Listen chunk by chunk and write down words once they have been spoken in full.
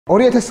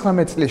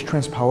2019 წლის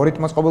ჩვენს ფავორიტ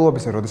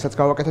მოწყობილობაზე, როდესაც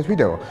გავაკეთეთ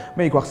ვიდეო,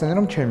 მე გვახსენე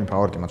რომ ჩემი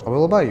ფავორიტი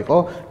მოწყობილობა იყო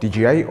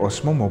DJI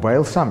Osmo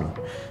Mobile 3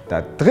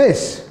 და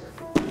დღეს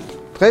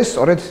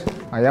სწორედ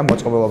აი ამ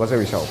მოწყობილობაზე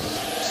ვისაუბრებ.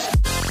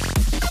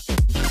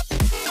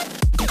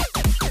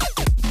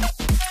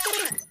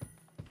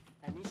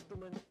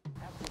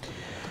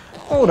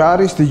 რა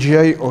არის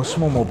DJI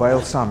Osmo Mobile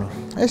 3?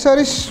 ეს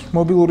არის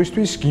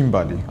მობილურისთვის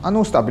გიმბალი,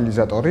 ანუ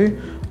სტაბილიზატორი,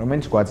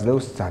 რომელიც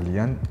გვაძლევს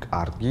ძალიან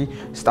კარგი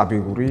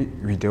სტაბილური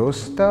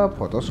ვიდეოს და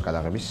ფოტოს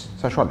გადაღების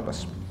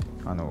საშუალებას.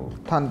 ანუ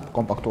თან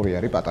კომპაქტური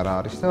არის,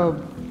 პატარა არის და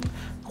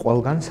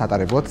ყველგან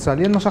სატარებლად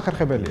ძალიან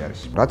მოსახერხებელი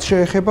არის. რაც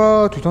შეეხება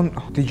თვითონ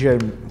DJI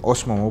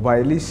Osmo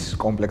Mobile-ის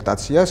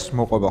კომპლექტაციას,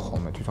 მოყვება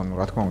ხოლმე თვითონ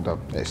რა თქმა უნდა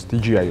ეს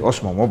DJI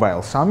Osmo Mobile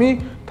 3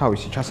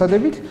 თავისი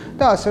ჩასადებით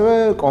და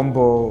ასევე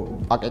კომბო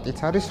პაკეტიც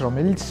არის,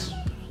 რომელიც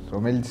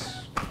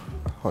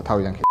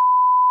თავიდან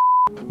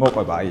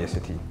მოყვება აი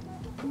ესეთი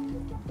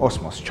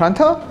Osmo-ს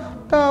ჩანთა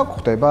და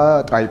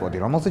გვხდება ტრაიპოდი,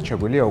 რომელზეც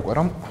შეგვიძლია უკვე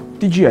რომ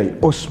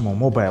DJI Osmo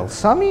Mobile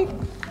 3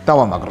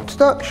 დავამაგროთ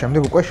და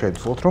შემდეგ უკვე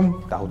შეძლოთ რომ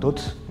დავდოთ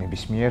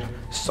ნებისმიერ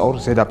სწორ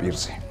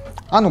ზედაპირზე.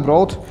 ან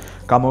უბრალოდ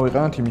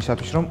გამოვიყენოთ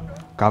იმისათვის რომ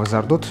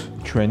გავზარდოთ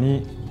ჩვენი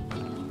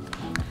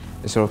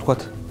ესე რომ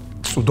ვთქვათ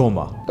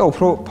წვდომა და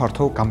უფრო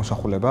ფართო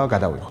გამოსახულება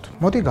გადავიღოთ.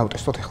 მოდი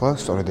გავტესტოთ ახლა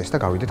სწორედ ეს და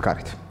გავიდეთ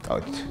გარეთ.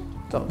 წავედით.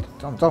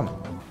 წავ.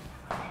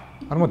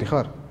 არ მოდი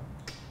ხარ?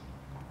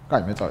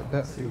 კაი, მე წავედი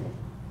და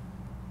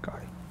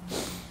კაი.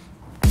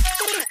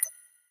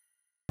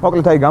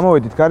 მოკლედ აი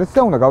გამოვედით გარეთ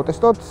და უნდა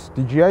გავტესტოთ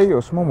DJI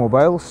Osmo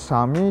Mobile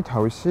 3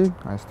 თავისი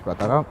აი ესეთი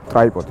პატარა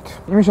ტრაიპოდით.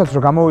 იმისათვის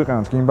რომ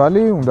გამოვიყენოთ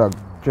გიმბალი, უნდა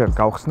ჯერ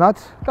გავხსნათ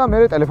და მე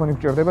ტელეფონი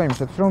გვჭირდება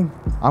იმისათვის რომ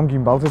ამ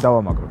გიმბალზე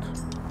დავამაგროთ.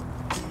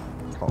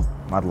 ხო,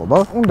 მადლობა.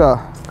 უნდა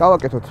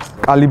გავაკეთოთ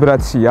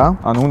კალიბრაცია,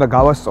 ანუ უნდა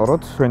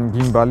გავასწოროთ ჩვენი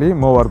გიმბალი,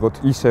 მოვარგოთ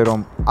ისე რომ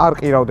არ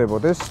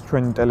ყირავდებოდეს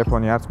ჩვენი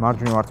ტელეფონი არც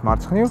მარჯვნივ არც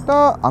მარცხნივ და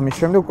ამის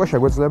შემდეგ უკვე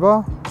შეგვეძლება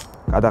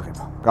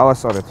გადაღება.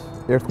 გავასწორეთ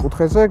ერთ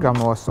კუთხეზე,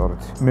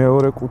 გამოვასწორეთ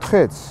მეორე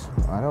კუთხეც,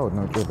 არა,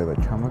 ოდნავ ჭირდება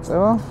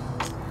ჩამოწევა.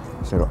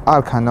 ისე რომ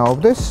არ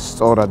ქანაობდეს,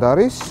 სწორად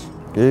არის.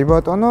 კი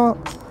ბატონო,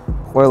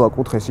 ყველა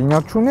კუთხეს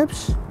ინარჩუნებს.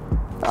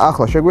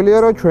 ახლა შეგვიძლია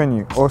რომ ჩვენი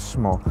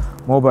Osmo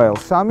Mobile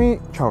 3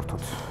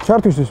 ჩავრთოთ.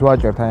 ჩართვისთვის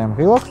ვაჭერთ აი ამ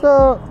ღილაკს და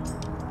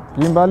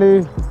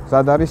გიმბალი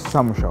ზად არის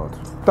სამუშაოდ.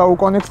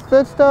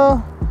 დაუკონექტდეთ და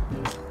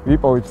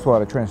ვიპოვით თუ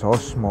არა ჩვენს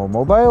Osmo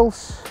Mobiles,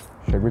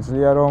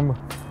 შეგვიძლია რომ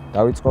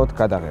დავიწყოთ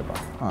გადაღება.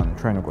 ანუ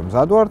ჩვენ უკვე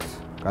მზად ვართ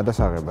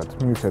გადასაღებად.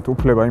 მივცეთ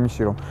უფლება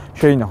იმისი რომ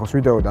შეინახოს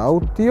ვიდეო და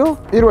აუდიო.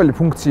 პირველი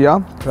ფუნქცია,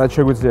 რაც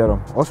შეგვიძლია რომ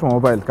Osmo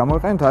Mobile-ით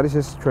გამოვიყენოთ, არის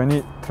ეს ჩვენი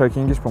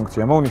ტრეკინგის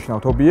ფუნქცია.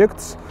 მოვნიშნავთ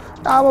ობიექტს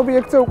და ამ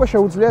ობიექტზე უკვე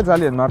შეუძლია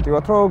ძალიან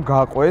მარტივად რომ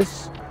გაყვეს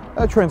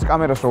და ჩვენს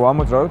კამერას რო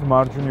ამოძრავებთ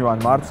მარჯვნივ ან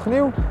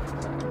მარცხნივ,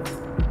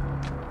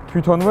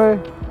 თვითონვე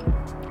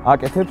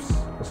აკეთებს,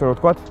 ესე რომ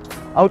ვთქვათ,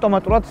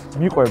 ავტომატურად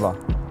მიყვება.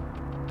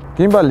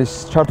 გიმბალის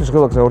ჩართვის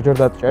ღილაკზე ორჯერ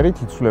დაჭერით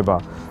იცვლება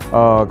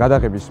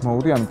გადაღების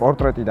მოუდი, ანუ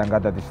პორტრეტიდან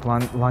გადადის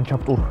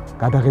ლანდშაფტურ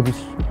გადაღების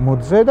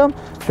მოდზე და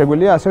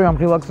შეგვიძლია ასევე ამ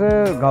ღილაკზე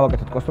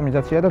გავაკეთოთ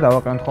კუსტომიზაცია და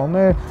დავაყენოთ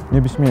ხოლმე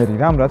ნებისმიერი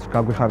რამ, რაც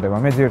გაგვიხარდება.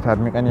 მე ძირითადად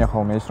მიყენია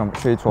ხოლმე ის, რომ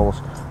შეიცვალოს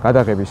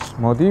გადაღების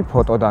მოდი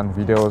ფოტოდან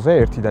ვიდეოზე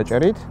ერთი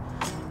დაჭერით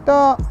და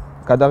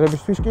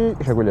გადაღებისთვის კი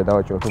შეგვიძლია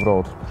დავაჭეროთ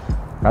უბრალოდ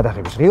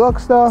გადაღების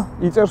ღილაკს და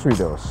იწერს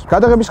ვიდეოს.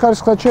 გადაღების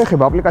ხარისხსაც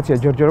შეეხება აპლიკაცია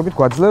ჯერჯერობით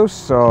გვაძლევს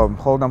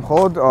მხოლოდ და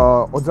მხოლოდ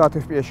 30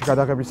 FPS-ში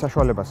გადაღების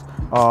საშუალებას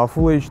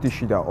Full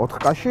HD-ში და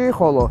 4K-ში,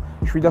 ხოლო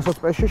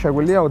 720p-ში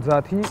შეგვიძლია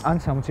 30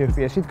 ან 60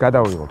 FPS-ით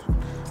გადავიღოთ.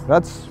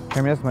 რაც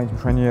ჩემი აზრით მაინც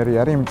მშვენიერი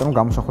არის, იმიტომ რომ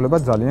გამოსახულება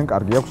ძალიან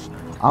კარგი აქვს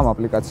ამ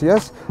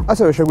აპლიკაციას.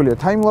 ასევე შეგვიძლია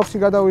time-lapse-ი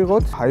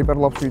გადავიღოთ,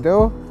 hyperlapse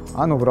ვიდეო,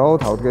 ან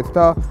უბრალოდ ავდგეთ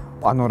და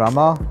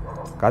პანორამა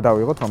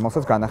გადავიღოთ,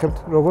 რომელსაც განახებთ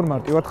როგორ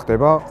მარტივად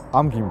ხდება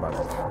ამ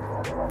გიმბალით.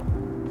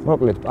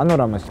 მოკლედ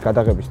პანორამას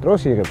გადაღების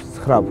დროს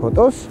იღებს 9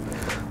 ფოტოს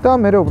და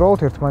მე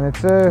უბრალოდ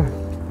ერთმანეთზე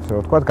ესე რომ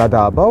ვთქვათ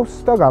გადააბავს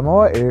და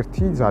გამოვა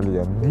ერთი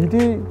ძალიან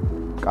დიდი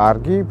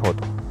კარგი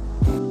ფოტო.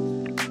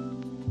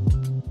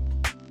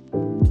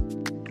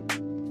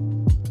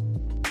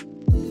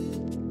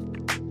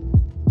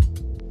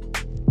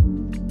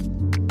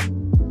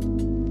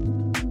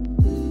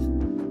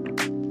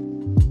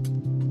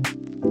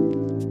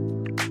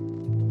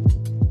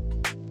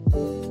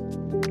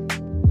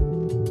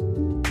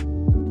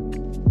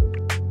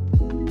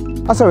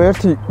 ასევე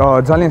ერთი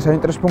ძალიან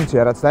საინტერესო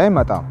ფუნქცია, რაც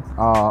დაემატა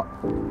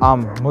ამ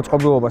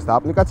მოწყობილობას და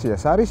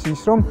აპლიკაციას არის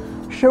ის, რომ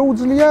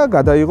შეუძლია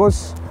გადაიღოს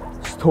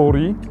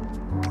story,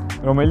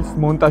 რომელიც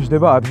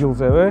მონტაჟდება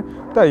ადგილზევე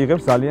და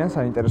იღებს ძალიან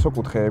საინტერესო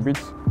კუთხეებით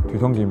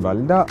თვითონ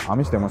გიმბალი და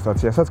ამის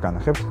დემონსტრაციასაც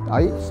განახებთ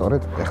აი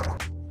სწორედ ახლა.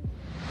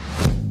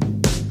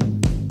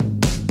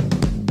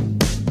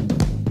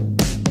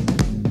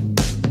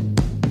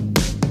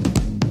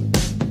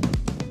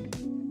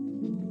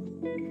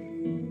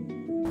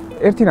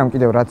 ერთი რამ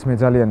კიდევ რაც მე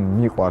ძალიან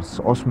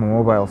მიყვარს Osmo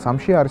Mobile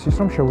 3-ში არის ის,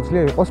 რომ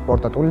შეუძლია იყოს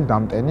პორტატული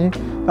დამტენი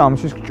და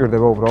ამისთვის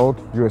გჭირდება უბრალოდ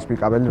USB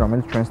კაბელი,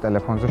 რომელიც ჩვენს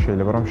ტელეფონზე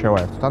შეიძლება რომ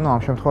შევაერთოთ. ანუ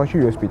ამ შემთხვევაში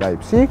USB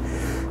Type-C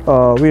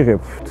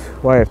ვიღებთ,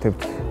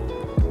 ვაერთებთ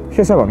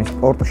შესაბამის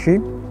პორტში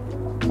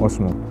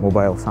Osmo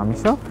Mobile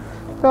 3-ისა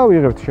და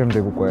ვიღებთ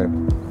შემდეგ უკვე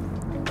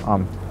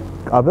ამ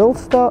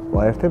კაბელს და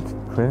ვაერთებთ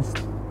ჩვენს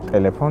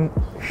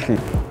ტელეფონში.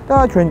 და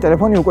ჩვენი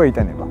ტელეფონი უკვე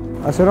იტენება.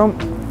 ასე რომ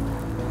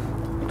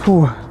თუ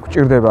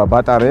გჭირდება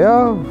ბატარეა,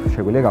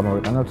 შეგვიძლია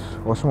გამოვიყენოთ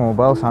Osmo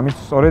Mobile 3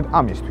 სწორედ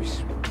ამისთვის.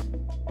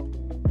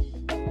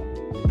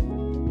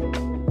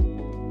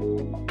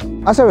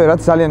 ასევე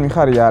რაც ძალიან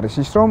მიხარია არის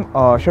ის, რომ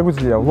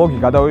შეგვიძლია ვლოგი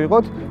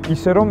გადავიღოთ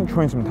ისე, რომ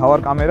ჩვენს მთავარ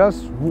კამერას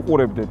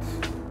ვუყურებდეთ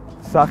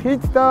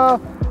სახით და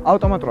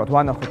ავტომატურად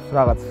ვანახოთ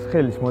რაღაც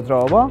ხელის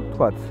მოძრაობა,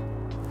 თქვათ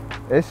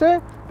ესე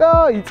და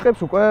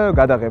იწყებს უკვე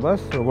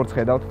გადაღებას, როგორც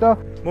ხედავთ და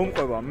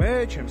მომყვება მე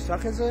ჩემს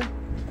სახეზე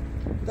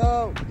და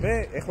მე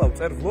ეხლა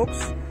ვწერ ვლოგს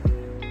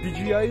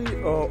DJI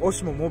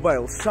Osmo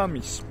Mobile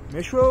 3-ის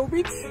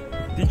მეშვეობით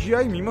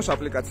DJI Mimos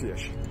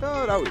აპლიკაციაში. და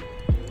რავი,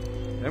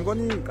 მე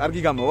მგონი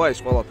კარგი გამოვა ეს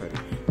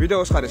ყველაფერი.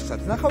 ვიდეოს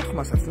ხარისხსაც ნახავთ,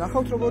 ხმასაც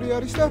ნახავთ როგორი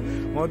არის და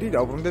მოდი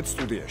დავბრუნდეთ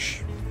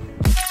სტუდიაში.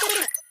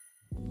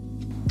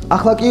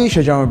 ახლა კი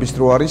შეჯამების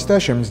დრო არის და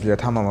შემიძლია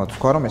თამამად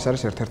ვთქვა, რომ ეს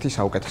არის ერთ-ერთი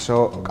საუკეთესო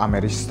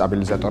კამერის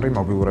სტაბილიზატორი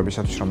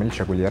მობილურებისათვის, რომელიც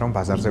შეგვიძლია რომ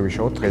ბაზარზე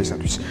ვიშოვოთ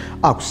დღეისათვის.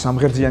 აქვს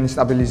სამღერძიანი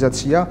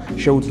სტაბილიზაცია,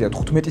 შეუძლია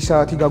 15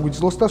 საათი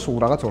გაგვიძლოს და სულ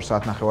რაღაც 2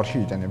 საათნახევარში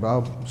იტანება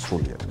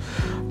სრულიად.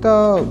 და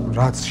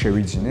რაც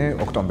შევიძინე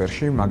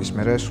ოქტომბერში, მაგის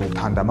მერე სულ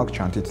თან დამაგ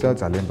ჩანთით და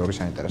ძალიან ბევრი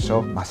საინტერესო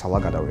მასალა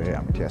გადავიღე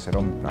ამითი, ასე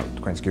რომ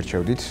თქვენს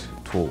გირჩევდით,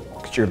 თუ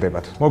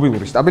გჭირდებათ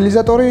მობილური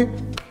სტაბილიზატორი,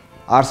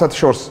 არსად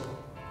შორს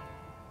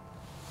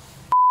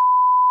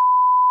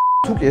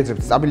თუ კი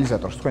ეძებთ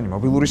სტაბილიზატორს თქვენი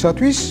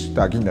მობილურისათვის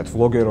და გინდათ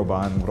ვლოგერობა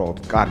ან უბრალოდ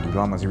კარგი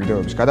ლამაზი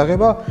ვიდეოების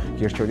გადაღება,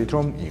 გირჩევდით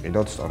რომ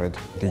იყიდოთ სწორედ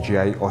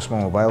DJI Osmo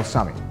Mobile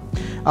 3.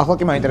 ახლა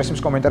კი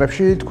მაინტერესებს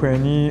კომენტარებში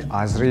თქვენი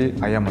აზრი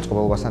აი ამ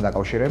მოწყობილობასთან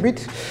დაკავშირებით.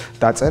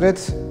 დაწერეთ,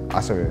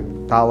 ასევე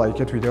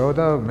დალაიქეთ ვიდეო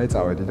და მე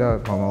წავედი და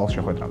მომავალ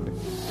შეხვედრამდე.